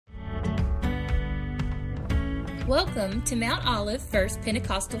Welcome to Mount Olive First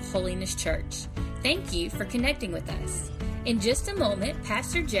Pentecostal Holiness Church. Thank you for connecting with us. In just a moment,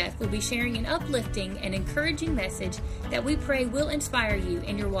 Pastor Jeff will be sharing an uplifting and encouraging message that we pray will inspire you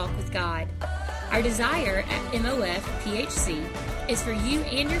in your walk with God. Our desire at MOF PHC is for you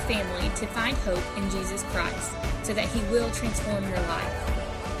and your family to find hope in Jesus Christ so that He will transform your life.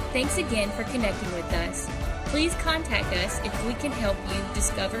 Thanks again for connecting with us. Please contact us if we can help you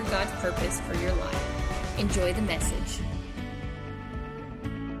discover God's purpose for your life. Enjoy the message.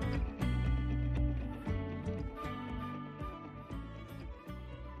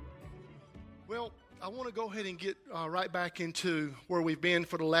 Well, I want to go ahead and get right back into where we've been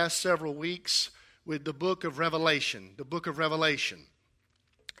for the last several weeks with the book of Revelation, the book of Revelation.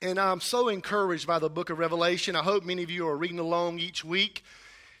 And I'm so encouraged by the book of Revelation. I hope many of you are reading along each week.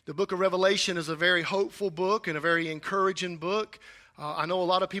 The book of Revelation is a very hopeful book and a very encouraging book. I know a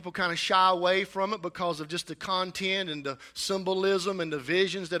lot of people kind of shy away from it because of just the content and the symbolism and the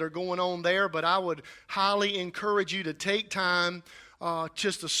visions that are going on there, but I would highly encourage you to take time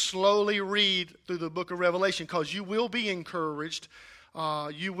just to slowly read through the book of Revelation, because you will be encouraged.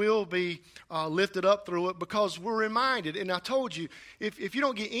 You will be lifted up through it, because we're reminded, and I told you, if you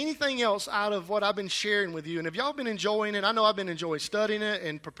don't get anything else out of what I've been sharing with you, and if y'all been enjoying it, I know I've been enjoying studying it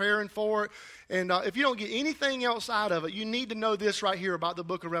and preparing for it, and if you don't get anything else out of it, you need to know this right here about the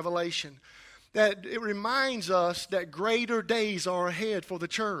book of Revelation, that it reminds us that greater days are ahead for the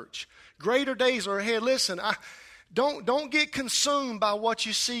church. Greater days are ahead. Listen, Don't get consumed by what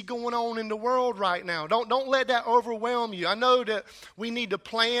you see going on in the world right now. Don't let that overwhelm you. I know that we need to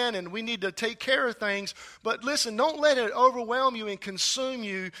plan and we need to take care of things, but listen, don't let it overwhelm you and consume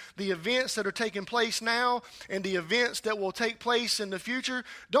you, the events that are taking place now and the events that will take place in the future.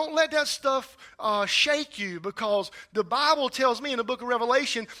 Don't let that stuff shake you, because the Bible tells me in the book of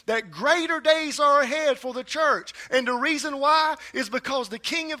Revelation that greater days are ahead for the church. And the reason why is because the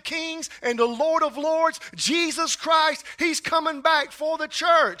King of Kings and the Lord of Lords, Jesus Christ, He's coming back for the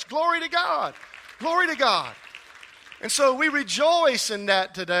church. Glory to God. Glory to God. And so we rejoice in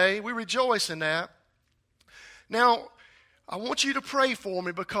that today. We rejoice in that. Now, I want you to pray for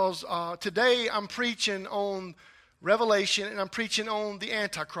me, because today I'm preaching on Revelation and I'm preaching on the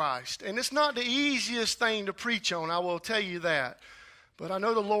Antichrist. And it's not the easiest thing to preach on, I will tell you that. But I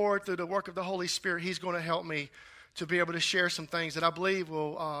know the Lord, through the work of the Holy Spirit, He's going to help me to be able to share some things that I believe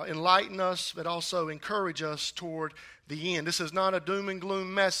will enlighten us, but also encourage us toward the end. This is not a doom and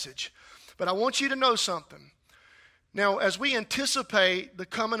gloom message, but I want you to know something. Now, as we anticipate the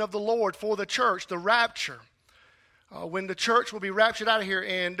coming of the Lord for the church, the rapture, when the church will be raptured out of here,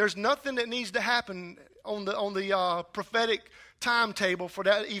 and there's nothing that needs to happen on the prophetic timetable for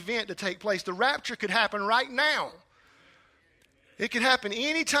that event to take place. The rapture could happen right now. It can happen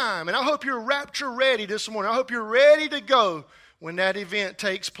anytime, and I hope you're rapture ready this morning. I hope you're ready to go when that event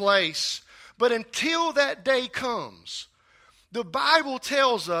takes place. But until that day comes, the Bible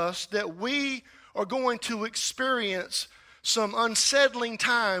tells us that we are going to experience some unsettling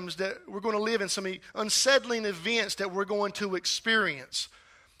times that we're going to live in, some unsettling events that we're going to experience.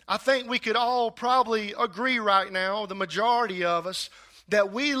 I think we could all probably agree right now, the majority of us,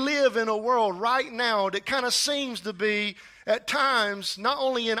 that we live in a world right now that kind of seems to be, at times, not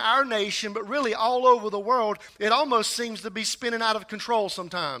only in our nation, but really all over the world, it almost seems to be spinning out of control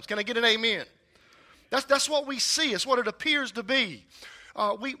sometimes. Can I get an amen? That's what we see. It's what it appears to be.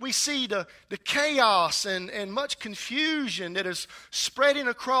 We see the chaos and much confusion that is spreading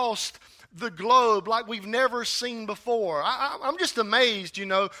across the globe like we've never seen before. I'm just amazed, you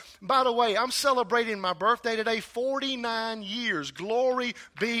know. By the way, I'm celebrating my birthday today, 49 years. Glory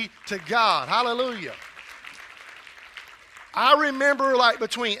be to God. Hallelujah. I remember like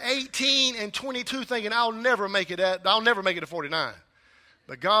between 18 and 22 thinking I'll never make it to 49.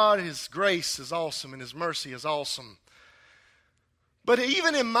 But God, His grace is awesome and His mercy is awesome. But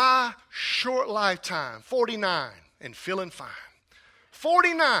even in my short lifetime, 49 and feeling fine.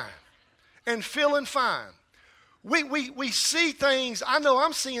 49 and feeling fine. We see things. I know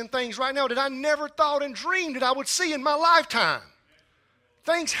I'm seeing things right now that I never thought and dreamed that I would see in my lifetime.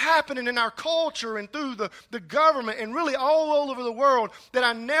 Things happening in our culture and through the government and really all over the world that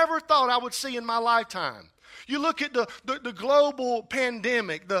I never thought I would see in my lifetime. You look at the global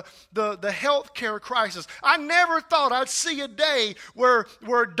pandemic, the healthcare crisis. I never thought I'd see a day where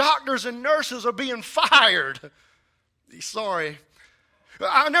doctors and nurses are being fired. Sorry.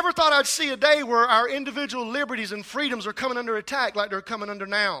 I never thought I'd see a day where our individual liberties and freedoms are coming under attack like they're coming under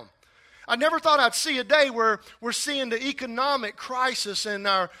now. I never thought I'd see a day where we're seeing the economic crisis and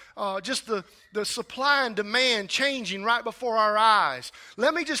our just the supply and demand changing right before our eyes.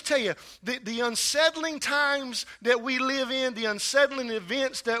 Let me just tell you, the unsettling times that we live in, the unsettling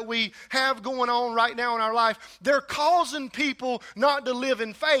events that we have going on right now in our life, they're causing people not to live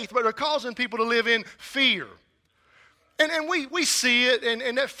in faith, but they're causing people to live in fear. And we see it,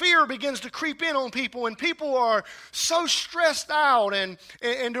 and that fear begins to creep in on people, and people are so stressed out, and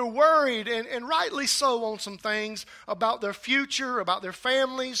they're worried, and rightly so on some things about their future, about their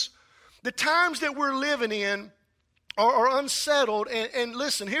families. The times that we're living in are unsettled, and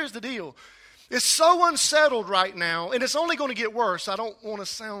listen, here's the deal. It's so unsettled right now, and it's only going to get worse. I don't want to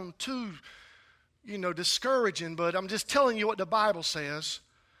sound too, discouraging, but I'm just telling you what the Bible says.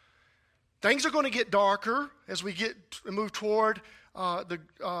 Things are going to get darker as we move toward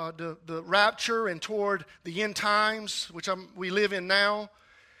the rapture and toward the end times, which we live in now.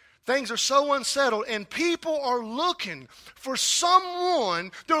 Things are so unsettled, and people are looking for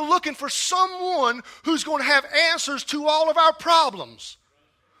someone. They're looking for someone who's going to have answers to all of our problems.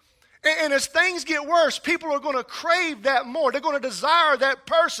 And as things get worse, people are going to crave that more. They're going to desire that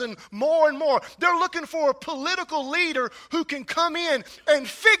person more and more. They're looking for a political leader who can come in and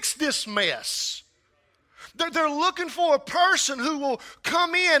fix this mess. They're looking for a person who will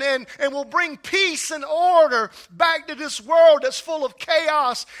come in and will bring peace and order back to this world that's full of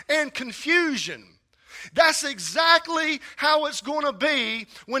chaos and confusion. That's exactly how it's going to be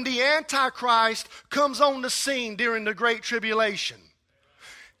when the Antichrist comes on the scene during the Great Tribulation.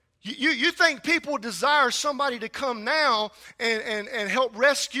 You think people desire somebody to come now and help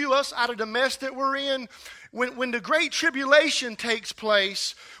rescue us out of the mess that we're in? When the Great Tribulation takes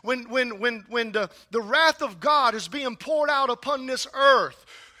place, when the wrath of God is being poured out upon this earth,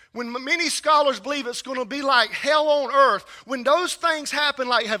 when many scholars believe it's going to be like hell on earth, when those things happen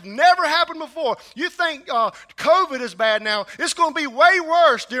like have never happened before, you think COVID is bad now, it's going to be way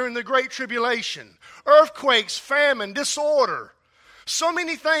worse during the Great Tribulation. Earthquakes, famine, disorder. So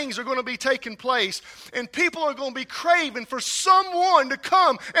many things are going to be taking place, and people are going to be craving for someone to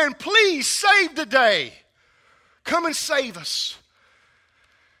come and please save the day. Come and save us.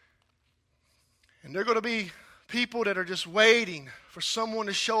 And there are going to be people that are just waiting for someone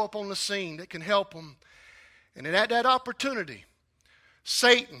to show up on the scene that can help them. And at that opportunity,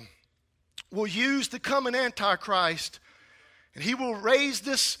 Satan will use the coming Antichrist, and he will raise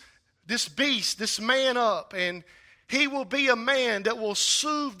this beast, this man up, and he will be a man that will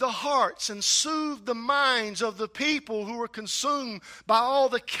soothe the hearts and soothe the minds of the people who are consumed by all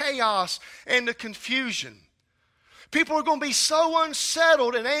the chaos and the confusion. People are going to be so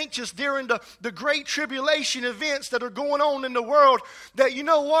unsettled and anxious during the Great Tribulation events that are going on in the world that, you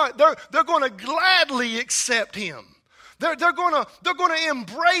know what, they're going to gladly accept him. They're going to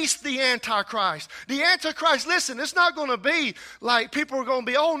embrace the Antichrist. The Antichrist, listen, it's not going to be like people are going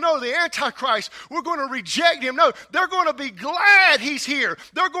to be, oh no, the Antichrist, we're going to reject him. No, they're going to be glad he's here.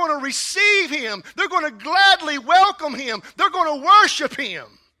 They're going to receive him. They're going to gladly welcome him. They're going to worship him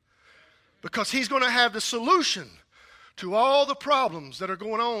because he's going to have the solution to all the problems that are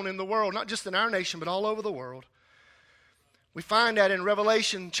going on in the world, not just in our nation, but all over the world. We find that in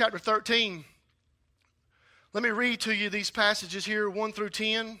Revelation chapter 13. Let me read to you these passages here, 1 through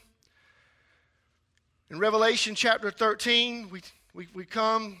 10. In Revelation chapter 13, we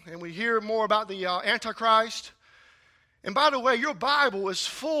come and we hear more about the Antichrist. And by the way, your Bible is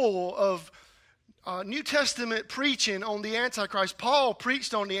full of New Testament preaching on the Antichrist. Paul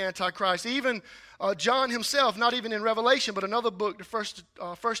preached on the Antichrist. Even John himself, not even in Revelation, but another book, the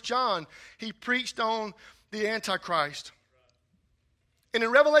First John, he preached on the Antichrist. And in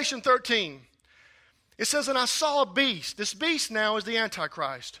Revelation 13, it says, and I saw a beast. This beast now is the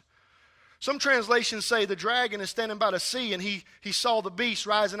Antichrist. Some translations say the dragon is standing by the sea and he saw the beast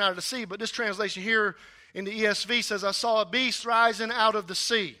rising out of the sea. But this translation here in the ESV says, I saw a beast rising out of the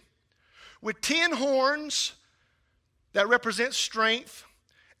sea with 10 horns that represent strength,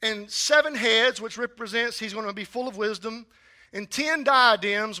 and 7 heads, which represents he's going to be full of wisdom, and 10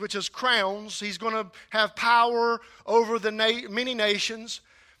 diadems, which is crowns. He's going to have power over the many nations.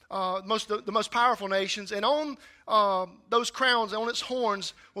 The most powerful nations, and on those crowns, on its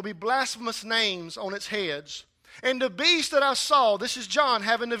horns, will be blasphemous names on its heads. And the beast that I saw, this is John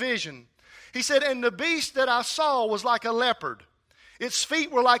having the vision. He said, and the beast that I saw was like a leopard. Its feet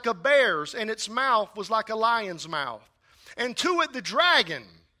were like a bear's, and its mouth was like a lion's mouth. And to it the dragon,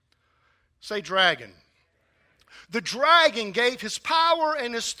 say dragon. The dragon gave his power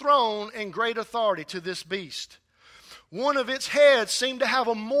and his throne and great authority to this beast. One of its heads seemed to have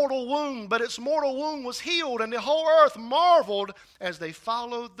a mortal wound, but its mortal wound was healed, and the whole earth marveled as they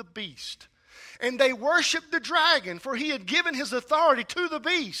followed the beast. And they worshiped the dragon, for he had given his authority to the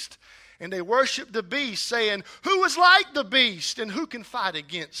beast. And they worshiped the beast, saying, "Who is like the beast, and who can fight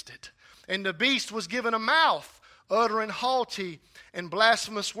against it?" And the beast was given a mouth, uttering haughty and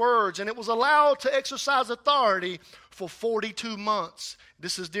blasphemous words, and it was allowed to exercise authority for 42 months.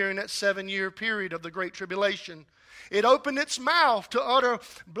 This is during that 7-year period of the Great Tribulation. It opened its mouth to utter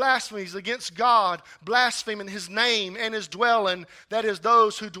blasphemies against God, blaspheming his name and his dwelling, that is,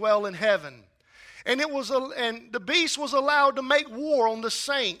 those who dwell in heaven. And the beast was allowed to make war on the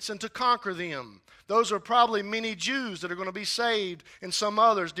saints and to conquer them. Those are probably many Jews that are going to be saved and some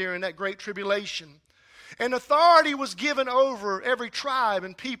others during that Great Tribulation. And authority was given over every tribe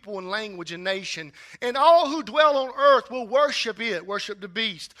and people and language and nation. And all who dwell on earth will worship it, worship the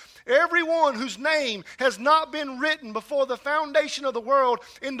beast. Everyone whose name has not been written before the foundation of the world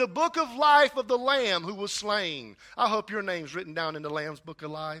in the book of life of the Lamb who was slain. I hope your name's written down in the Lamb's book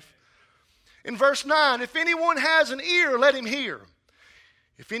of life. In verse 9, if anyone has an ear, let him hear.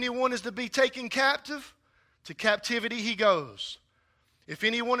 If anyone is to be taken captive, to captivity he goes. If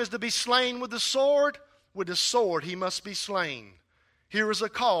anyone is to be slain with the sword he must be slain. Here is a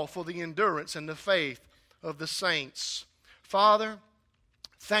call for the endurance and the faith of the saints. Father,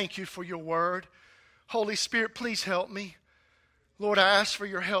 thank you for your word. Holy Spirit, please help me. Lord, I ask for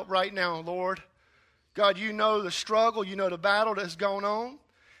your help right now, Lord. God, you know the struggle, you know the battle that has gone on.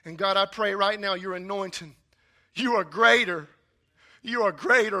 And God, I pray right now your anointing. You are greater. You are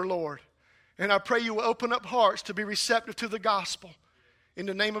greater, Lord. And I pray you will open up hearts to be receptive to the gospel. In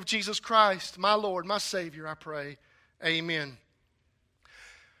the name of Jesus Christ, my Lord, my Savior, I pray. Amen.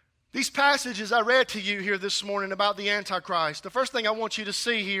 These passages I read to you here this morning about the Antichrist, the first thing I want you to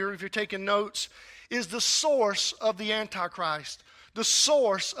see here, if you're taking notes, is the source of the Antichrist. The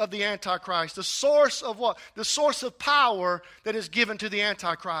source of the Antichrist. The source of what? The source of power that is given to the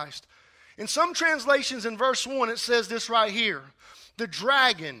Antichrist. In some translations in verse 1, it says this right here. The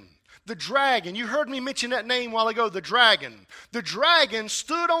dragon. The dragon. You heard me mention that name a while ago, the dragon. The dragon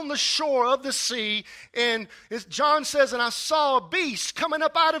stood on the shore of the sea, and as John says, and I saw a beast coming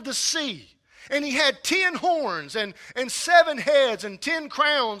up out of the sea. And he had 10 horns and 7 heads and 10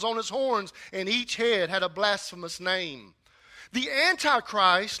 crowns on his horns, and each head had a blasphemous name. The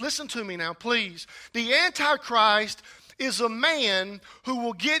Antichrist, listen to me now, please. The Antichrist is a man who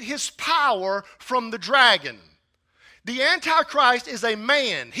will get his power from the dragon. The Antichrist is a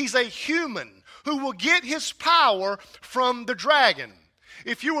man. He's a human who will get his power from the dragon.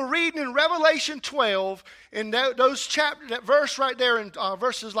 If you were reading in Revelation 12, in that verse right there in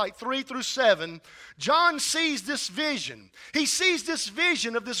verses like 3 through 7, John sees this vision. He sees this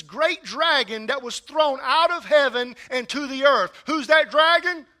vision of this great dragon that was thrown out of heaven and to the earth. Who's that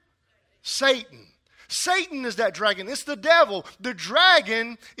dragon? Satan. Satan is that dragon. It's the devil. The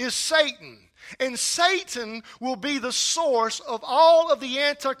dragon is Satan. And Satan will be the source of all of the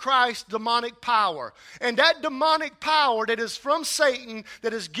Antichrist demonic power. And that demonic power that is from Satan,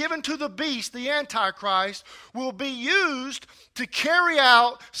 that is given to the beast, the Antichrist, will be used to carry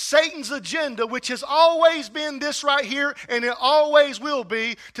out Satan's agenda, which has always been this right here, and it always will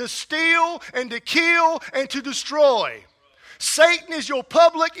be, to steal and to kill and to destroy. Satan is your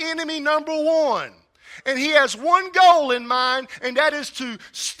public enemy number one. And he has one goal in mind, and that is to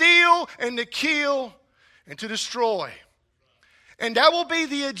steal and to kill and to destroy. And that will be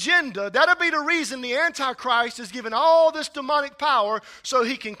the agenda. That'll be the reason the Antichrist is given all this demonic power, so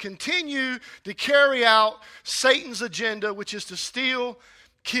he can continue to carry out Satan's agenda, which is to steal,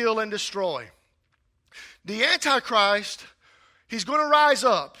 kill, and destroy. The Antichrist, he's going to rise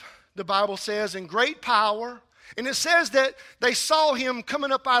up, the Bible says, in great power. And it says that they saw him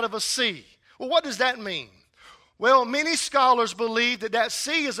coming up out of a sea. Well, what does that mean? Well, many scholars believe that that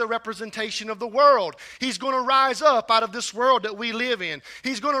sea is a representation of the world. He's going to rise up out of this world that we live in.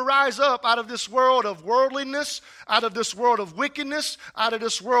 He's going to rise up out of this world of worldliness, out of this world of wickedness, out of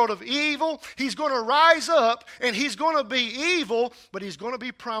this world of evil. He's going to rise up, and he's going to be evil, but he's going to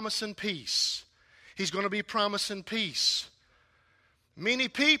be promising peace. He's going to be promising peace. Many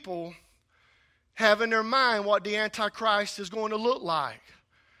people have in their mind what the Antichrist is going to look like.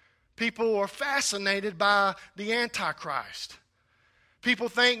 People are fascinated by the Antichrist. People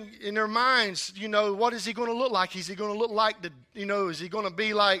think in their minds, what is he going to look like? Is he going to look like is he going to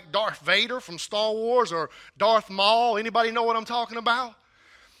be like Darth Vader from Star Wars or Darth Maul? Anybody know what I'm talking about?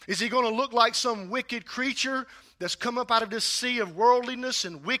 Is he going to look like some wicked creature that's come up out of this sea of worldliness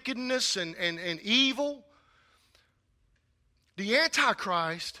and wickedness and evil? The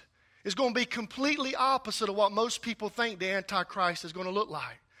Antichrist is going to be completely opposite of what most people think the Antichrist is going to look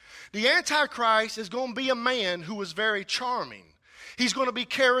like. The Antichrist is going to be a man who is very charming. He's going to be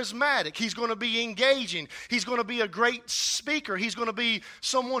charismatic. He's going to be engaging. He's going to be a great speaker. He's going to be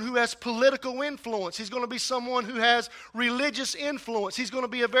someone who has political influence. He's going to be someone who has religious influence. He's going to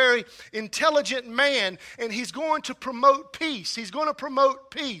be a very intelligent man, and he's going to promote peace. He's going to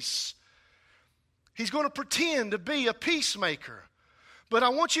promote peace. He's going to pretend to be a peacemaker. But I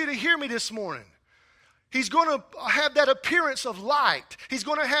want you to hear me this morning. He's going to have that appearance of light. He's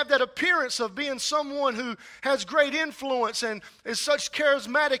going to have that appearance of being someone who has great influence and is such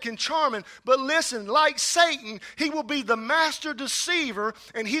charismatic and charming. But listen, like Satan, he will be the master deceiver,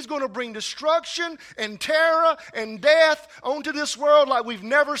 and he's going to bring destruction and terror and death onto this world like we've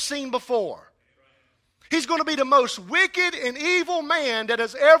never seen before. He's going to be the most wicked and evil man that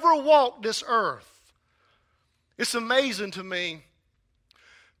has ever walked this earth. It's amazing to me.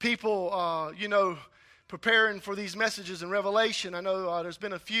 People, preparing for these messages in Revelation, I know there's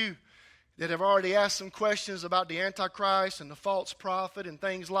been a few that have already asked some questions about the Antichrist and the false prophet and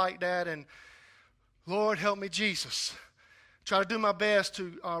things like that. And Lord, help me, Jesus. Try to do my best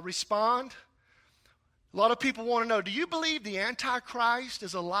to respond. A lot of people want to know, do you believe the Antichrist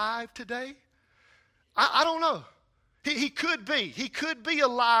is alive today? I don't know. He could be. He could be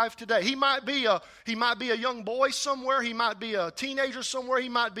alive today. He might be a young boy somewhere. He might be a teenager somewhere. He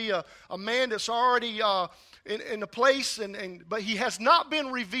might be a man that's already in a place, but he has not been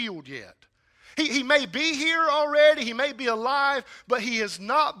revealed yet. He may be here already. He may be alive, but he has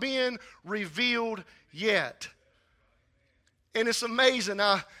not been revealed yet. And it's amazing.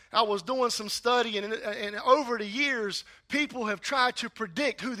 I was doing some study, and over the years, people have tried to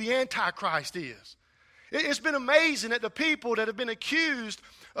predict who the Antichrist is. It's been amazing that the people that have been accused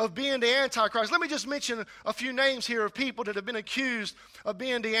of being the Antichrist. Let me just mention a few names here of people that have been accused of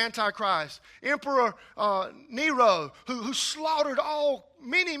being the Antichrist. Emperor Nero, who slaughtered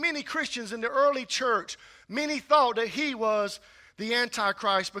many Christians in the early church. Many thought that he was the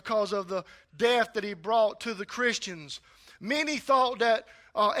Antichrist because of the death that he brought to the Christians. Many thought that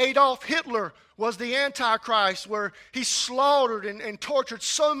Adolf Hitler was the Antichrist, where he slaughtered and tortured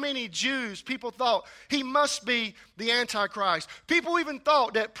so many Jews. People thought he must be the Antichrist. People even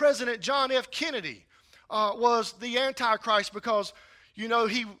thought that President John F. Kennedy was the Antichrist because, I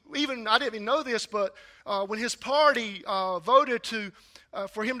didn't even know this, but when his party voted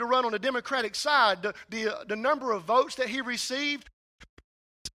for him to run on the Democratic side, the number of votes that he received,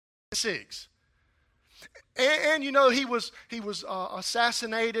 6. And he was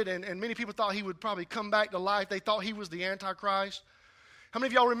assassinated, and many people thought he would probably come back to life. They thought he was the Antichrist. How many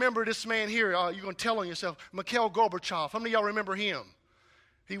of y'all remember this man here? You're going to tell on yourself, Mikhail Gorbachev. How many of y'all remember him?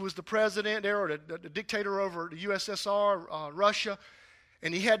 He was the president there, or the dictator over the USSR, Russia,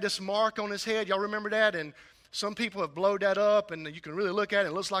 and he had this mark on his head. Y'all remember that? And some people have blowed that up, and you can really look at it.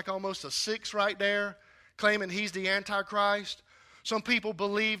 It looks like almost a 6 right there, claiming he's the Antichrist. Some people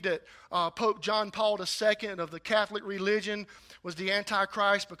believe that Pope John Paul II of the Catholic religion was the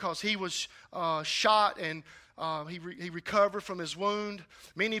Antichrist because he was shot and he recovered from his wound.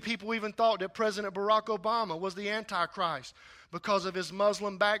 Many people even thought that President Barack Obama was the Antichrist because of his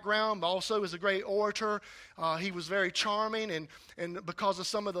Muslim background, but also as a great orator. He was very charming, and because of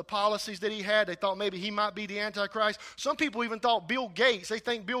some of the policies that he had, they thought maybe he might be the Antichrist. Some people even thought Bill Gates. They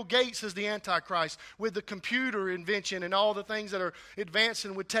think Bill Gates is the Antichrist with the computer invention and all the things that are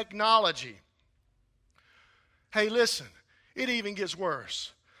advancing with technology. Hey, listen, it even gets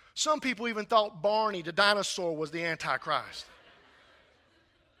worse. Some people even thought Barney the dinosaur was the Antichrist.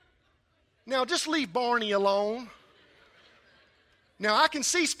 Now, just leave Barney alone. Now, I can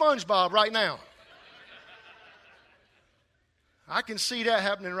see SpongeBob right now. I can see that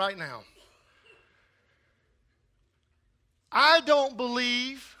happening right now. I don't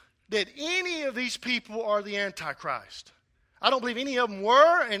believe that any of these people are the Antichrist. I don't believe any of them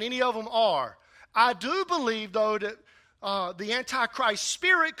were and any of them are. I do believe, though, that the Antichrist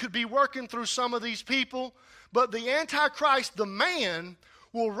spirit could be working through some of these people, but the Antichrist, the man,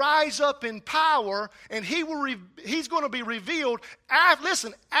 will rise up in power, and he's going to be revealed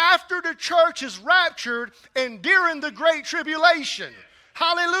after the church is raptured and during the Great Tribulation.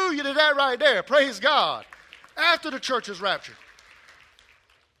 Hallelujah to that right there. Praise God. After the church is raptured.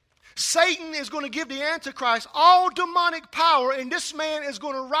 Satan is going to give the Antichrist all demonic power, and this man is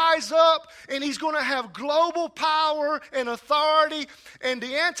going to rise up, and he's going to have global power and authority, and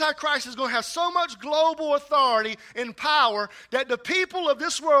the Antichrist is going to have so much global authority and power that the people of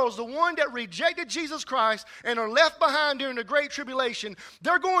this world, the one that rejected Jesus Christ and are left behind during the Great Tribulation,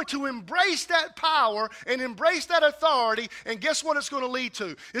 they're going to embrace that power and embrace that authority, and guess what it's going to lead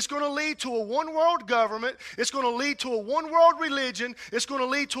to? It's going to lead to a one-world government. It's going to lead to a one-world religion. It's going to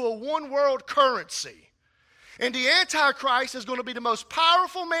lead to a one-world currency. And the Antichrist is going to be the most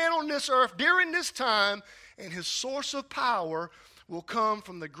powerful man on this earth during this time, and his source of power will come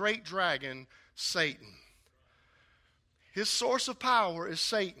from the great dragon, Satan. His source of power is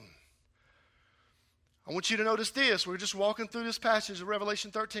Satan. I want you to notice this. We're just walking through this passage of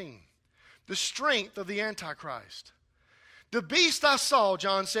Revelation 13. The strength of the Antichrist. The beast I saw,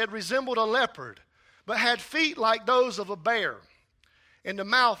 John said, resembled a leopard, but had feet like those of a bear, and the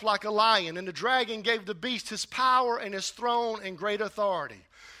mouth like a lion. And the dragon gave the beast his power and his throne and great authority.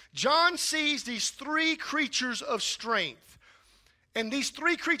 John sees these three creatures of strength. And these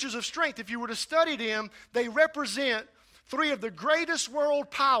three creatures of strength, if you were to study them, they represent three of the greatest world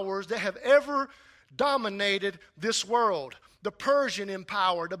powers that have ever dominated this world. The Persian in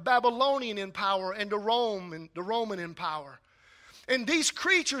power, the Babylonian in power, and the Roman in power. And these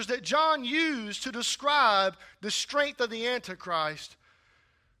creatures that John used to describe the strength of the Antichrist,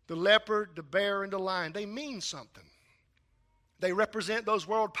 the leopard, the bear, and the lion, they mean something. They represent those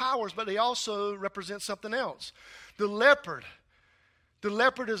world powers, but they also represent something else. The leopard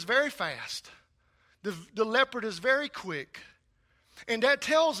is very fast. The leopard is very quick. And that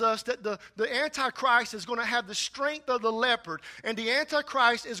tells us that the Antichrist is going to have the strength of the leopard. And the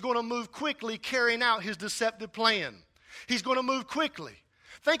Antichrist is going to move quickly carrying out his deceptive plan. He's going to move quickly.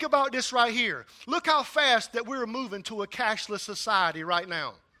 Think about this right here. Look how fast that we're moving to a cashless society right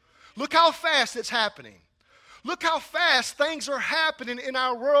now. Look how fast it's happening. Look how fast things are happening in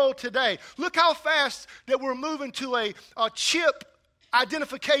our world today. Look how fast that we're moving to a chip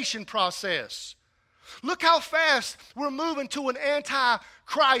identification process. Look how fast we're moving to an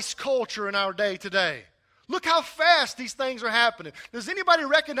anti-Christ culture in our day today. Look how fast these things are happening. Does anybody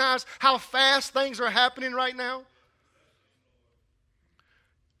recognize how fast things are happening right now?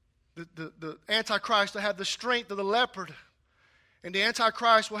 The Antichrist will have the strength of the leopard, and the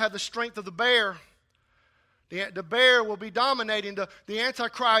Antichrist will have the strength of the bear. The bear will be dominating. The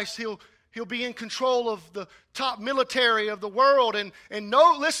Antichrist, he'll be in control of the top military of the world. And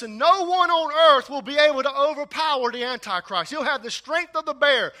no one on earth will be able to overpower the Antichrist. He'll have the strength of the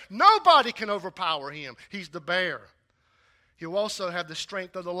bear. Nobody can overpower him. He's the bear. He'll also have the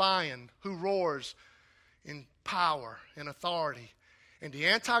strength of the lion, who roars in power and authority. And the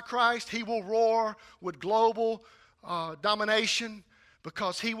Antichrist, he will roar with global domination,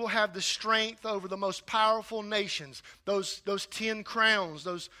 because he will have the strength over the most powerful nations. Those 10 crowns,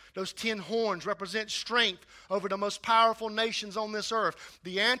 those 10 horns represent strength over the most powerful nations on this earth.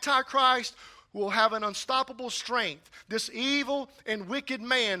 The Antichrist will have an unstoppable strength. This evil and wicked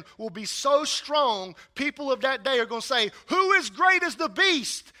man will be so strong, people of that day are going to say, "Who is great as the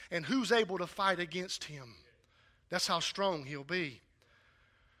beast, and who's able to fight against him?" That's how strong he'll be.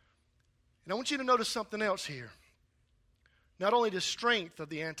 And I want you to notice something else here. Not only the strength of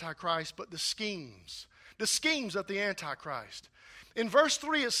the Antichrist, but the schemes. The schemes of the Antichrist. In verse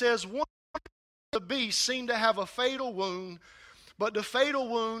 3 it says, "One of the beasts seemed to have a fatal wound, but the fatal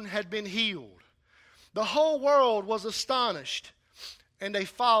wound had been healed. The whole world was astonished, and they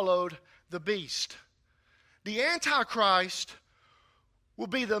followed the beast." The Antichrist will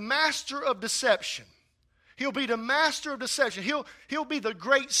be the master of deception. He'll be the master of deception. He'll be the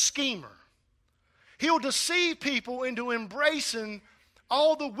great schemer. He'll deceive people into embracing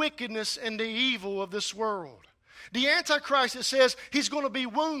all the wickedness and the evil of this world. The Antichrist, it says, he's going to be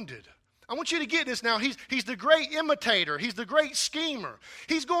wounded. I want you to get this now. He's the great imitator. He's the great schemer.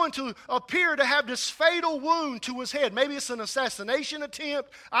 He's going to appear to have this fatal wound to his head. Maybe it's an assassination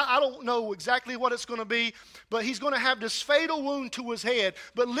attempt. I don't know exactly what it's going to be, but he's going to have this fatal wound to his head.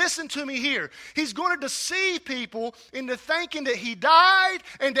 But listen to me here. He's going to deceive people into thinking that he died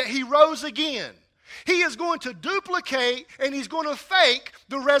and that he rose again. He is going to duplicate and he's going to fake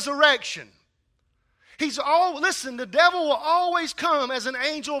the resurrection. The devil will always come as an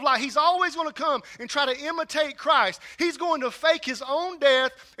angel of light. He's always going to come and try to imitate Christ. He's going to fake his own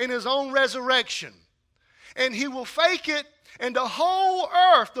death and his own resurrection. And he will fake it, and the whole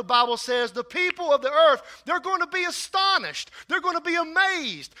earth, the Bible says, the people of the earth, they're going to be astonished. They're going to be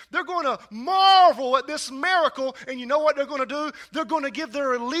amazed. They're going to marvel at this miracle. And you know what they're going to do? They're going to give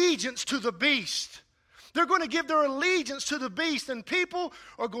their allegiance to the beast. They're going to give their allegiance to the beast, and people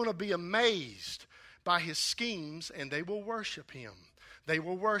are going to be amazed by his schemes, and they will worship him. They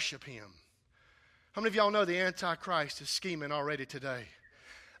will worship him. How many of y'all know the Antichrist is scheming already today?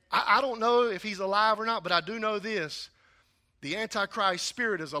 I don't know if he's alive or not, but I do know this. The Antichrist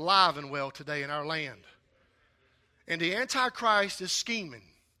spirit is alive and well today in our land. And the Antichrist is scheming.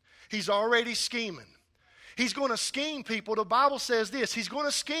 He's already scheming. He's going to scheme people. The Bible says this. He's going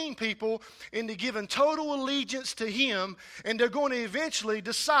to scheme people into giving total allegiance to him, and they're going to eventually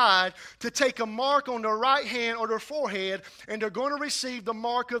decide to take a mark on their right hand or their forehead, and they're going to receive the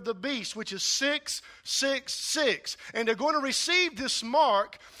mark of the beast, which is 666. And they're going to receive this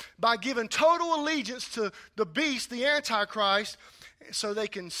mark by giving total allegiance to the beast, the Antichrist, so they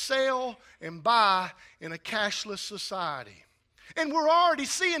can sell and buy in a cashless society. And we're already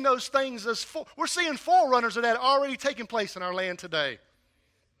seeing those things we're seeing forerunners of that already taking place in our land today.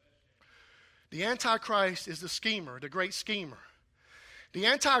 The Antichrist is the schemer, the great schemer. The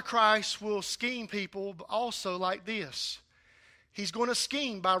Antichrist will scheme people also like this. He's going to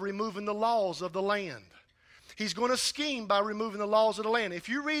scheme by removing the laws of the land. He's going to scheme by removing the laws of the land. If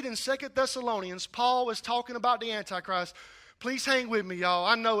you read in 2 Thessalonians, Paul is talking about the Antichrist. Please hang with me, y'all.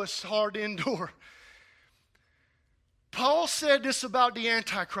 I know it's hard to endure. Paul said this about the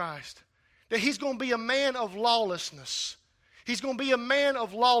Antichrist, that he's going to be a man of lawlessness. He's going to be a man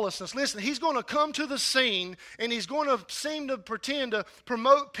of lawlessness. Listen, he's going to come to the scene, and he's going to seem to pretend to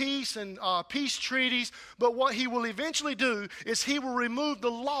promote peace and peace treaties, but what he will eventually do is he will remove the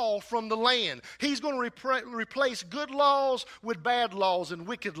law from the land. He's going to replace good laws with bad laws and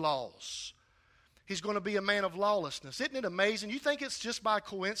wicked laws. He's going to be a man of lawlessness. Isn't it amazing? You think it's just by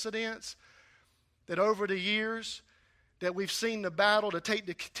coincidence that over the years that we've seen the battle to take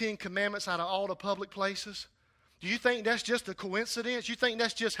the 10 Commandments out of all the public places? Do you think that's just a coincidence? You think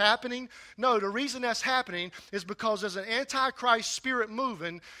that's just happening? No, the reason that's happening is because there's an Antichrist spirit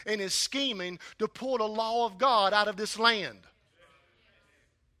moving and is scheming to pull the law of God out of this land.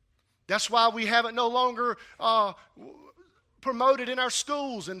 That's why we have it no longer promoted in our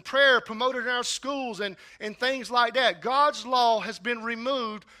schools, and prayer promoted in our schools, and things like that. God's law has been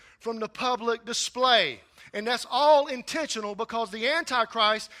removed from the public display. And that's all intentional because the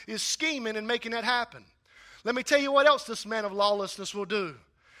Antichrist is scheming and making that happen. Let me tell you what else this man of lawlessness will do.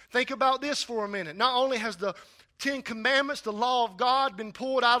 Think about this for a minute. Not only has the 10 Commandments, the law of God, been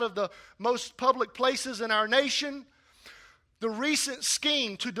pulled out of the most public places in our nation, the recent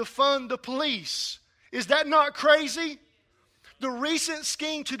scheme to defund the police. Is that not crazy? The recent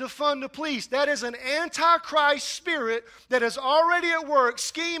scheme to defund the police, that is an Antichrist spirit that is already at work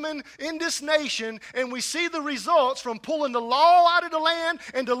scheming in this nation, and we see the results from pulling the law out of the land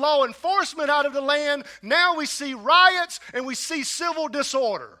and the law enforcement out of the land. Now we see riots and we see civil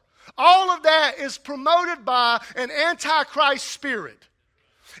disorder. All of that is promoted by an Antichrist spirit.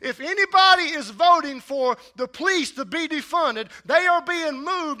 If anybody is voting for the police to be defunded, they are being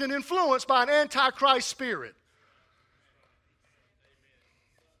moved and influenced by an Antichrist spirit.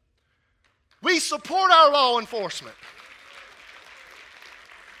 We support our law enforcement.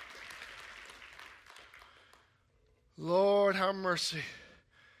 Lord, have mercy.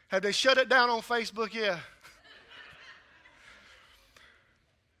 Have they shut it down on Facebook yet?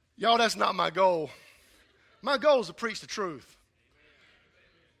 Y'all, that's not my goal. My goal is to preach the truth.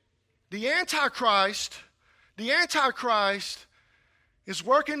 The Antichrist is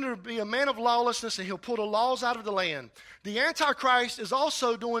working to be a man of lawlessness, and he'll pull the laws out of the land. The Antichrist is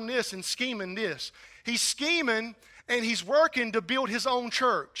also doing this and scheming this. He's scheming and he's working to build his own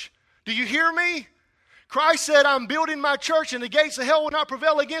church. Do you hear me? Christ said, I'm building my church and the gates of hell will not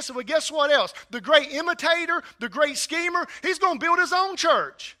prevail against it. But guess what else? The great imitator, the great schemer, he's going to build his own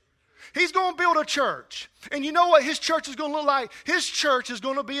church. He's going to build a church. And you know what his church is going to look like? His church is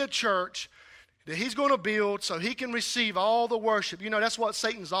going to be a church that he's going to build so he can receive all the worship. You know, that's what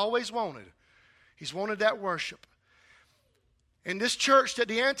Satan's always wanted. He's wanted that worship. And this church that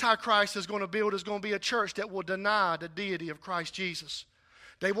the Antichrist is going to build is going to be a church that will deny the deity of Christ Jesus.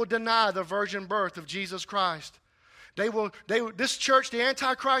 They will deny the virgin birth of Jesus Christ. This church the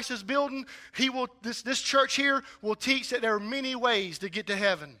Antichrist is building, this church here will teach that there are many ways to get to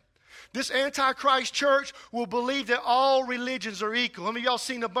heaven. This Antichrist church will believe that all religions are equal. How many of y'all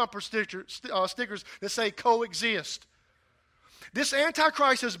seen the bumper stickers that say coexist? This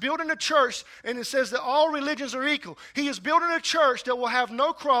Antichrist is building a church, and it says that all religions are equal. He is building a church that will have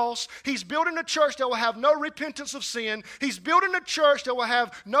no cross. He's building a church that will have no repentance of sin. He's building a church that will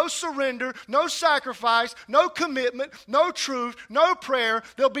have no surrender, no sacrifice, no commitment, no truth, no prayer.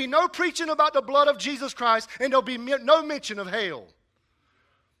 There'll be no preaching about the blood of Jesus Christ, and there'll be no mention of hell.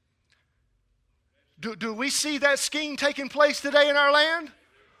 Do we see that scheme taking place today in our land?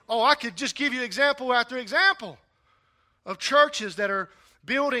 Oh, I could just give you example after example of churches that are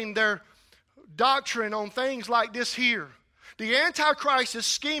building their doctrine on things like this here. The Antichrist is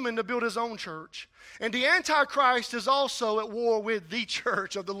scheming to build his own church. And the Antichrist is also at war with the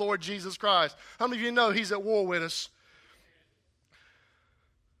church of the Lord Jesus Christ. How many of you know he's at war with us?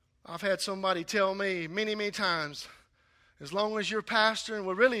 I've had somebody tell me many, many times, as long as you're pastoring,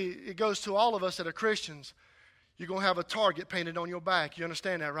 well, really, it goes to all of us that are Christians, you're going to have a target painted on your back. You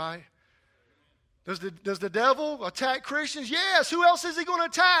understand that, right? Does the devil attack Christians? Yes. Who else is he going to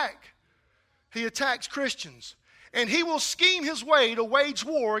attack? He attacks Christians. And he will scheme his way to wage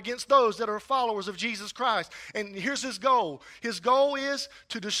war against those that are followers of Jesus Christ. And here's his goal. His goal is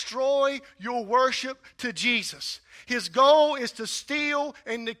to destroy your worship to Jesus. His goal is to steal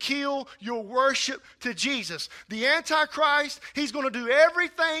and to kill your worship to Jesus. The Antichrist, he's going to do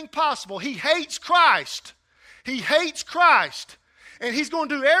everything possible. He hates Christ. He hates Christ. And he's going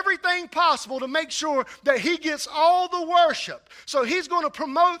to do everything possible to make sure that he gets all the worship. So he's going to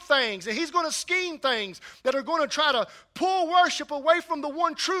promote things and he's going to scheme things that are going to try to pull worship away from the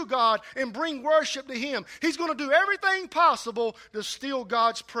one true God and bring worship to him. He's going to do everything possible to steal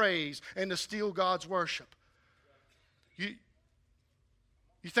God's praise and to steal God's worship.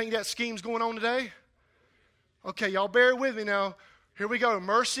 You think that scheme's going on today? Okay, y'all bear with me now. Here we go.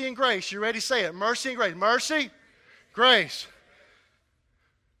 Mercy and grace. You ready to say it? Mercy and grace. Mercy, grace.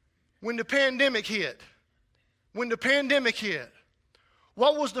 When the pandemic hit,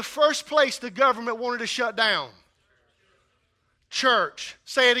 what was the first place the government wanted to shut down? Church.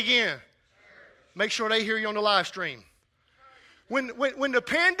 Say it again. Make sure they hear you on the live stream. When the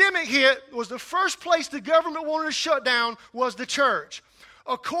pandemic hit, was the first place the government wanted to shut down was the church.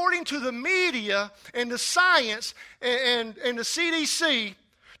 According to the media and the science and the CDC,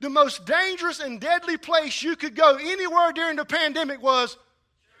 the most dangerous and deadly place you could go anywhere during the pandemic was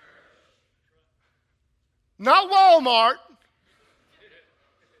not Walmart.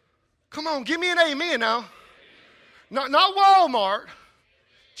 Come on, give me an amen now. Not Walmart.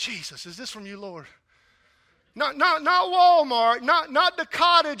 Jesus, is this from you, Lord? Not Walmart. Not the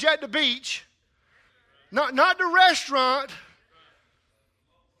cottage at the beach. Not the restaurant.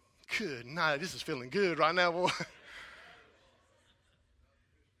 Good night. This is feeling good right now, boy.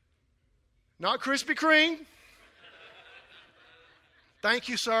 Not Krispy Kreme. Thank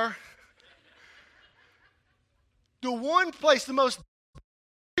you, sir. The one place, the most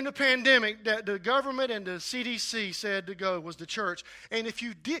in the pandemic that the government and the CDC said to go was the church. And if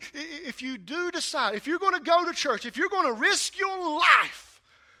you do decide, if you're going to go to church, if you're going to risk your life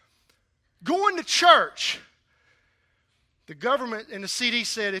going to church, the government and the CDC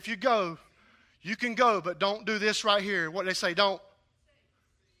said, if you go, you can go, but don't do this right here. What they say, don't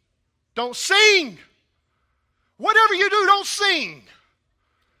sing. Whatever you do, don't sing.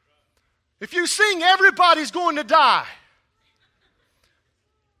 If you sing, everybody's going to die.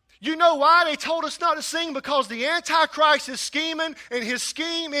 You know why they told us not to sing? Because the Antichrist is scheming, and his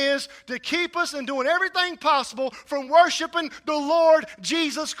scheme is to keep us and doing everything possible from worshiping the Lord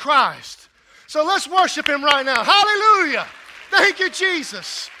Jesus Christ. So let's worship him right now. Hallelujah. Thank you,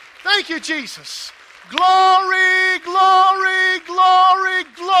 Jesus. Thank you, Jesus. Glory, glory, glory,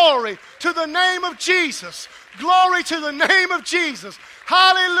 glory to the name of Jesus. Glory to the name of Jesus.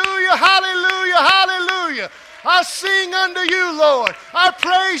 Hallelujah, hallelujah, hallelujah. I sing unto you, Lord. I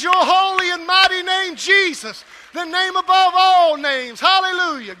praise your holy and mighty name, Jesus, the name above all names.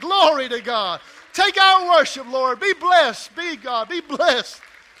 Hallelujah. Glory to God. Take our worship, Lord. Be blessed. Be God. Be blessed.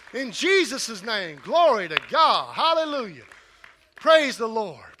 In Jesus' name. Glory to God. Hallelujah. Praise the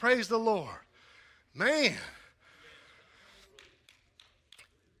Lord. Praise the Lord. Man.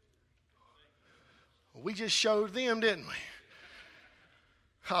 We just showed them, didn't we?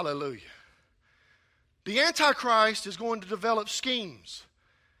 Hallelujah. The Antichrist is going to develop schemes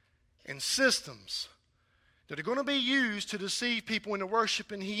and systems that are going to be used to deceive people into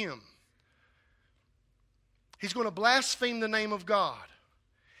worshiping him. He's going to blaspheme the name of God.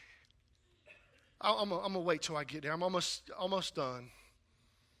 I'm going to wait till I get there. I'm almost done.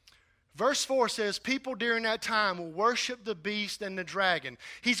 Verse 4 says, people during that time will worship the beast and the dragon.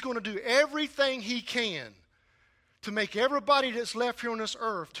 He's going to do everything he can to make everybody that's left here on this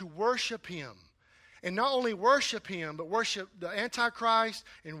earth to worship him. And not only worship him, but worship the Antichrist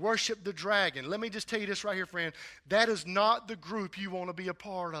and worship the dragon. Let me just tell you this right here, friend. That is not the group you want to be a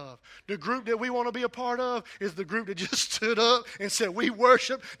part of. The group that we want to be a part of is the group that just stood up and said, we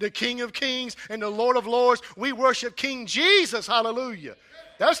worship the King of Kings and the Lord of Lords. We worship King Jesus. Hallelujah.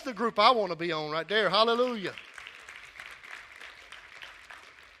 That's the group I want to be on right there. Hallelujah.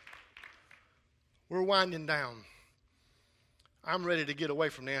 We're winding down. I'm ready to get away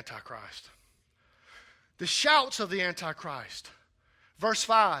from the Antichrist. The shouts of the Antichrist. Verse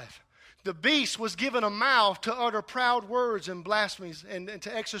 5. The beast was given a mouth to utter proud words and blasphemies and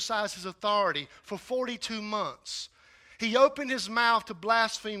to exercise his authority for 42 months. He opened his mouth to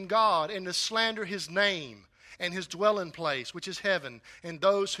blaspheme God and to slander his name and his dwelling place, which is heaven, and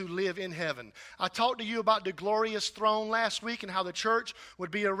those who live in heaven. I talked to you about the glorious throne last week and how the church would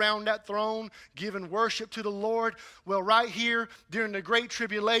be around that throne giving worship to the Lord. Well, right here during the Great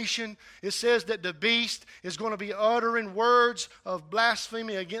Tribulation, it says that the beast is going to be uttering words of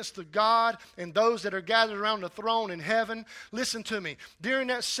blasphemy against the God and those that are gathered around the throne in heaven. Listen to me. During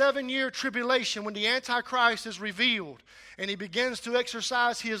that 7-year tribulation, when the Antichrist is revealed and he begins to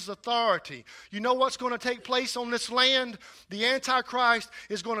exercise his authority, you know what's going to take place on this land? The Antichrist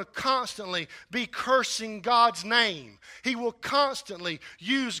is going to constantly be cursing God's name. He will constantly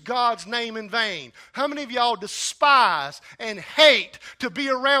use God's name in vain. How many of y'all despise and hate to be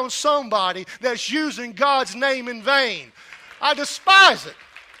around somebody that's using God's name in vain? I despise it.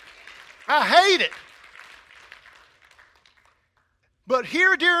 I hate it. But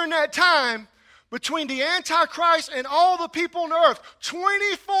here during that time, between the Antichrist and all the people on earth,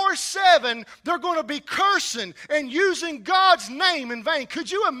 24/7, they're going to be cursing and using God's name in vain.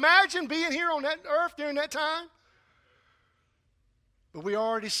 Could you imagine being here on that earth during that time? But we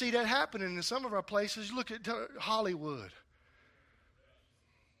already see that happening in some of our places. You look at Hollywood.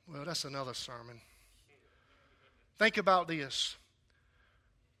 Well, that's another sermon. Think about this.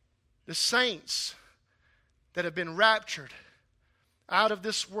 The saints that have been raptured out of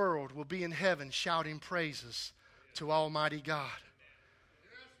this world will be in heaven shouting praises to Almighty God.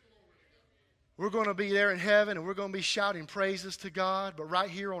 We're going to be there in heaven and we're going to be shouting praises to God. But right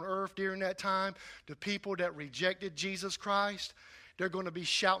here on earth during that time, the people that rejected Jesus Christ, they're going to be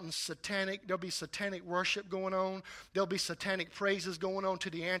shouting satanic. There'll be satanic worship going on. There'll be satanic praises going on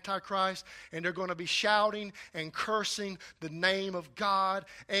to the Antichrist. And they're going to be shouting and cursing the name of God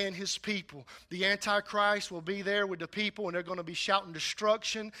and his people. The Antichrist will be there with the people and they're going to be shouting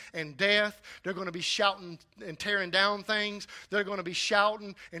destruction and death. They're going to be shouting and tearing down things. They're going to be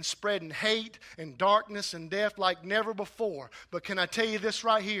shouting and spreading hate and darkness and death like never before. But can I tell you this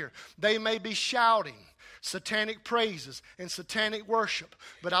right here? They may be shouting satanic praises and satanic worship.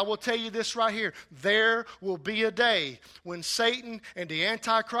 But I will tell you this right here. There will be a day when Satan and the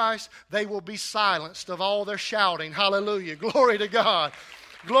Antichrist, they will be silenced of all their shouting. Hallelujah. Glory to God.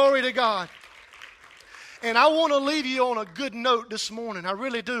 Glory to God. And I want to leave you on a good note this morning. I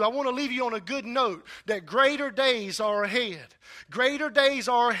really do. I want to leave you on a good note that greater days are ahead. Greater days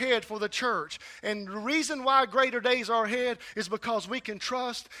are ahead for the church. And the reason why greater days are ahead is because we can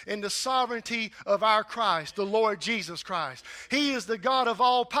trust in the sovereignty of our Christ, the Lord Jesus Christ. He is the God of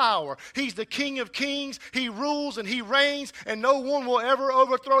all power. He's the King of kings. He rules and he reigns, and no one will ever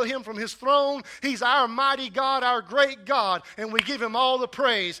overthrow him from his throne. He's our mighty God, our great God, and we give him all the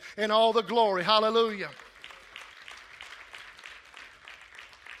praise and all the glory. Hallelujah.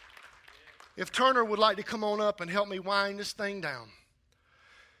 If Turner would like to come on up and help me wind this thing down.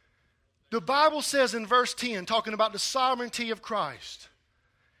 The Bible says in verse 10, talking about the sovereignty of Christ,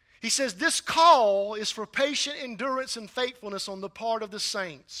 he says, this call is for patient endurance and faithfulness on the part of the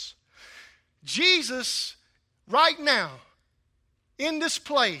saints. Jesus, right now, in this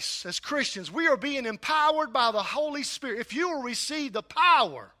place as Christians, we are being empowered by the Holy Spirit. If you will receive the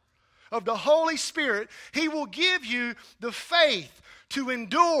power of the Holy Spirit, he will give you the faith to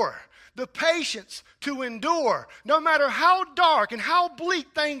endure, the patience to endure. No matter how dark and how bleak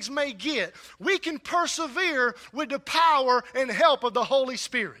things may get, we can persevere with the power and help of the Holy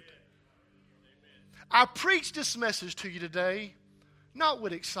Spirit. I preach this message to you today, not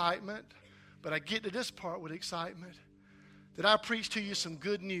with excitement, but I get to this part with excitement, that I preach to you some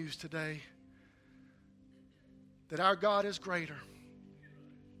good news today, that our God is greater.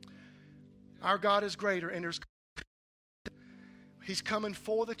 Our God is greater, and He's coming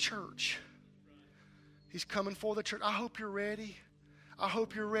for the church. He's coming for the church. I hope you're ready. I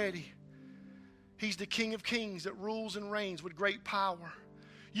hope you're ready. He's the King of kings that rules and reigns with great power.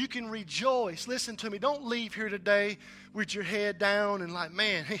 You can rejoice. Listen to me. Don't leave here today with your head down and like,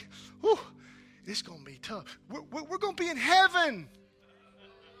 man, hey, whew, it's going to be tough. We're going to be in heaven.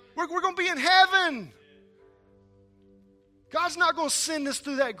 We're going to be in heaven. God's not going to send us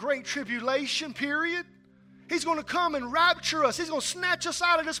through that great tribulation period. He's going to come and rapture us. He's going to snatch us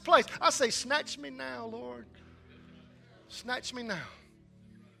out of this place. I say, snatch me now, Lord. Snatch me now.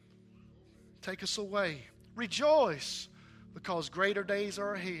 Take us away. Rejoice, because greater days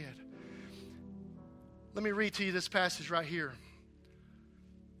are ahead. Let me read to you this passage right here.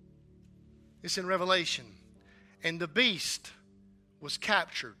 It's in Revelation. And the beast was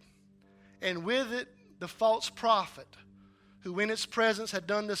captured, and with it the false prophet, who in its presence had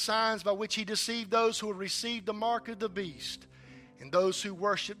done the signs by which he deceived those who had received the mark of the beast and those who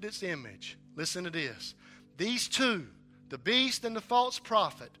worshipped its image. Listen to this. These two, the beast and the false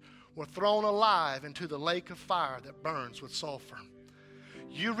prophet, were thrown alive into the lake of fire that burns with sulfur.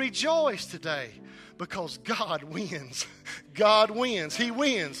 You rejoice today because God wins. God wins. He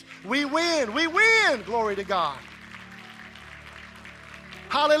wins. We win. We win. Glory to God.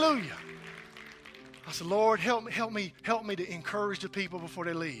 Hallelujah. I said, Lord, help me to encourage the people before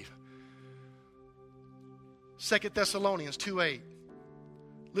they leave. 2 Thessalonians 2:8.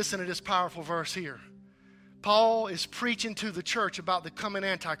 Listen to this powerful verse here. Paul is preaching to the church about the coming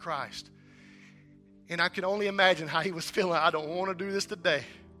Antichrist. And I can only imagine how he was feeling. I don't want to do this today.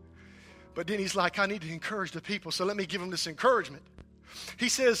 But then he's like, I need to encourage the people, so let me give them this encouragement. He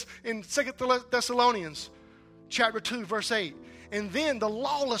says in 2 Thessalonians chapter 2, verse 8, and then the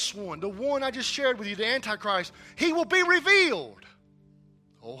lawless one, the one I just shared with you, the Antichrist, he will be revealed.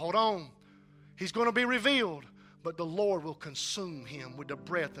 Oh, hold on. He's going to be revealed, but the Lord will consume him with the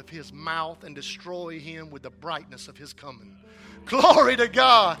breath of his mouth and destroy him with the brightness of his coming. Glory to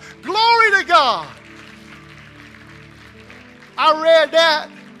God. Glory to God. I read that,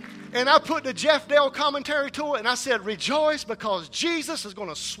 and I put the Jeff Dale commentary to it, and I said, rejoice because Jesus is going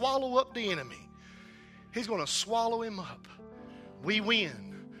to swallow up the enemy. He's going to swallow him up. We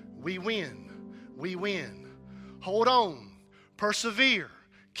win. We win. We win. Hold on. Persevere.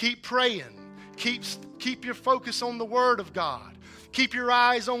 Keep praying. Keep your focus on the Word of God. Keep your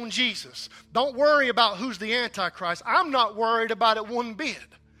eyes on Jesus. Don't worry about who's the Antichrist. I'm not worried about it one bit.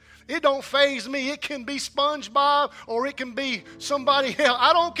 It don't faze me. It can be SpongeBob or it can be somebody else.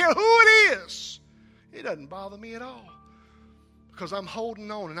 I don't care who it is. It doesn't bother me at all because I'm holding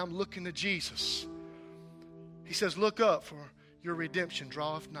on and I'm looking to Jesus. He says, look up, for your redemption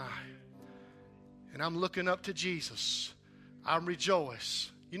draweth nigh. And I'm looking up to Jesus. I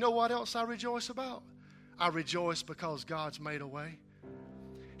rejoice. You know what else I rejoice about? I rejoice because God's made a way.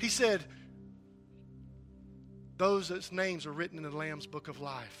 He said, those whose names are written in the Lamb's Book of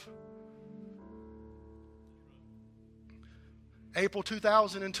Life. April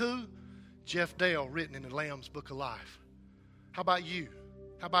 2002, Jeff Dale written in the Lamb's Book of Life. How about you?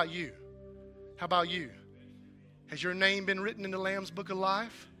 How about you? How about you? Has your name been written in the Lamb's Book of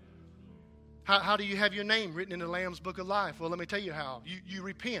Life? How do you have your name written in the Lamb's Book of Life? Well, let me tell you how. You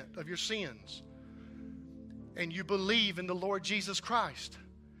repent of your sins. And you believe in the Lord Jesus Christ.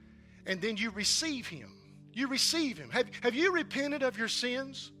 And then you receive Him. You receive Him. Have you repented of your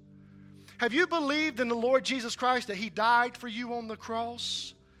sins? Have you believed in the Lord Jesus Christ that He died for you on the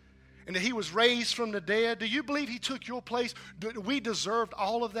cross? And that He was raised from the dead? Do you believe He took your place? We deserved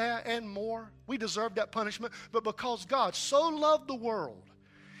all of that and more. We deserved that punishment. But because God so loved the world,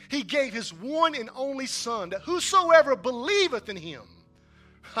 He gave His one and only Son, that whosoever believeth in Him,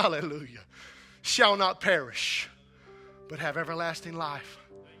 hallelujah, shall not perish, but have everlasting life.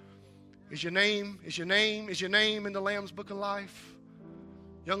 Is your name in the Lamb's Book of Life?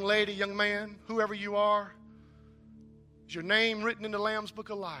 Young lady, young man, whoever you are, is your name written in the Lamb's Book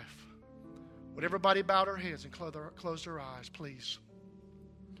of Life? Would everybody bow their heads and close their eyes, please?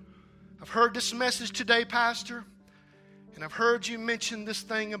 I've heard this message today, Pastor, and I've heard you mention this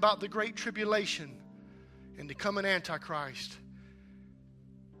thing about the Great Tribulation and the coming Antichrist.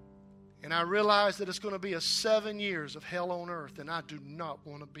 And I realize that it's going to be 7 years of hell on earth, and I do not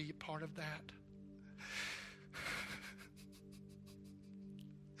want to be a part of that.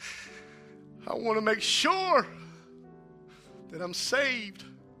 I want to make sure that I'm saved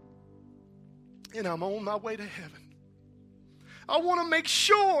and I'm on my way to heaven. I want to make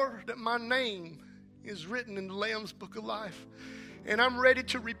sure that my name is written in the Lamb's Book of Life. And I'm ready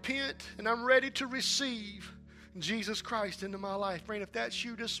to repent and I'm ready to receive Jesus Christ into my life. Friend, if that's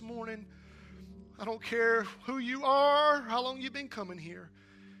you this morning, I don't care who you are, how long you've been coming here.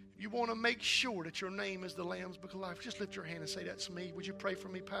 You want to make sure that your name is the Lamb's Book of Life. Just lift your hand and say, that's me. Would you pray for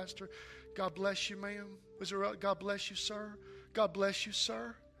me, Pastor? God bless you, ma'am. God bless you, sir. God bless you,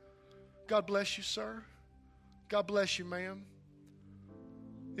 sir. God bless you, sir. God bless you, ma'am.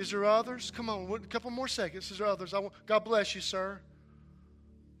 Is there others? Come on, a couple more seconds. Is there others? God bless you, sir.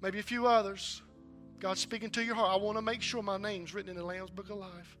 Maybe a few others. God's speaking to your heart. I want to make sure my name's written in the Lamb's Book of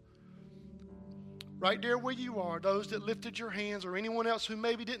Life. Right there where you are, those that lifted your hands or anyone else who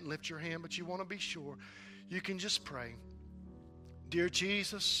maybe didn't lift your hand, but you want to be sure, you can just pray. Dear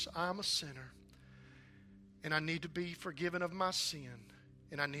Jesus, I'm a sinner, and I need to be forgiven of my sin,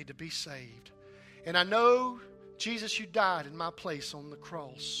 and I need to be saved. And I know, Jesus, you died in my place on the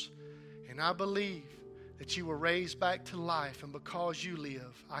cross, And I believe that you were raised back to life, and because you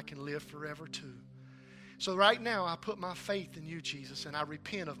live, I can live forever too. So right now, I put my faith in you, Jesus, and I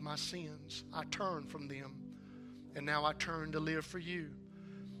repent of my sins. I turn from them, and now I turn to live for you.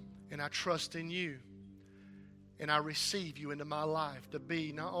 And I trust in you, and I receive you into my life to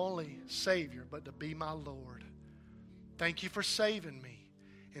be not only Savior, but to be my Lord. Thank you for saving me,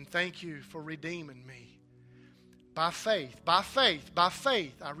 and thank you for redeeming me. By faith,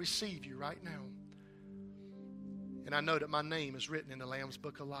 I receive you right now. And I know that my name is written in the Lamb's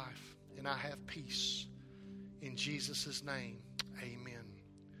Book of Life, and I have peace. In Jesus' name, amen.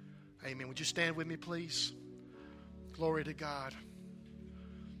 Amen. Would you stand with me, please? Glory to God.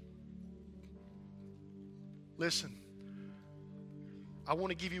 Listen, I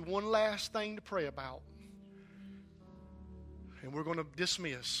want to give you one last thing to pray about. And we're going to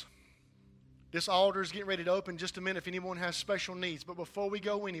dismiss. This altar is getting ready to open in just a minute if anyone has special needs. But before we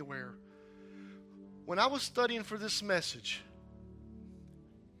go anywhere, when I was studying for this message,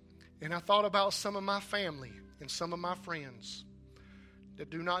 and I thought about some of my family and some of my friends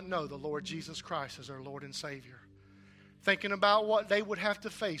that do not know the Lord Jesus Christ as their Lord and Savior, thinking about what they would have to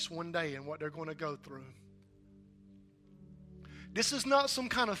face one day and what they're going to go through. This is not some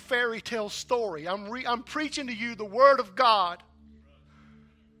kind of fairy tale story. I'm preaching to you the Word of God.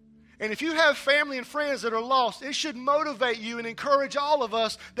 And if you have family and friends that are lost, it should motivate you and encourage all of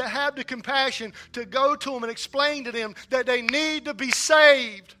us that have the compassion to go to them and explain to them that they need to be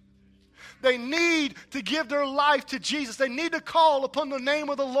saved. They need to give their life to Jesus. They need to call upon the name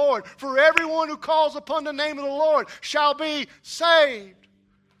of the Lord. For everyone who calls upon the name of the Lord shall be saved.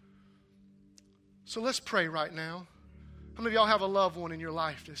 So let's pray right now. How many of y'all have a loved one in your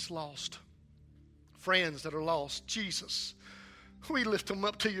life that's lost? Friends that are lost. Jesus, we lift them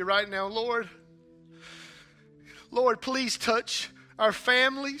up to you right now, Lord. Lord, please touch our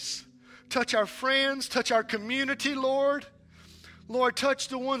families, touch our friends, touch our community, Lord. Lord, touch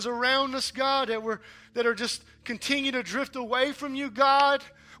the ones around us, God, that are just continue to drift away from you, God.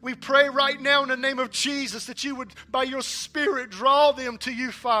 We pray right now in the name of Jesus that you would, by your Spirit, draw them to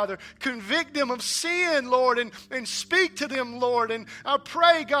you, Father. Convict them of sin, Lord, and speak to them, Lord. And I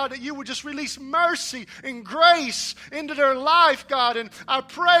pray, God, that you would just release mercy and grace into their life, God. And I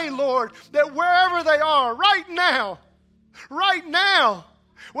pray, Lord, that wherever they are right now,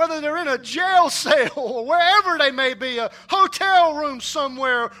 whether they're in a jail cell or wherever they may be, a hotel room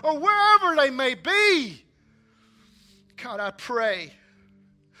somewhere or wherever they may be, God, I pray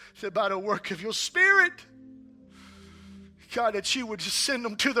that by the work of your Spirit, God, that you would just send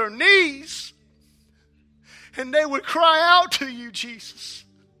them to their knees and they would cry out to you, Jesus.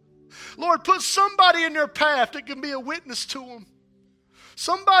 Lord, put somebody in their path that can be a witness to them.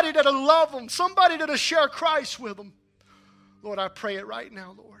 Somebody that'll love them. Somebody that'll share Christ with them. Lord, I pray it right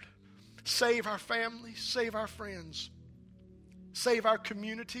now, Lord. Save our families. Save our friends. Save our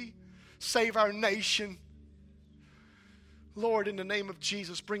community. Save our nation. Lord, in the name of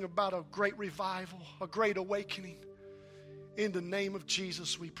Jesus, bring about a great revival, a great awakening. In the name of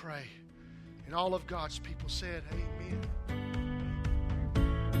Jesus we pray. And all of God's people said, amen.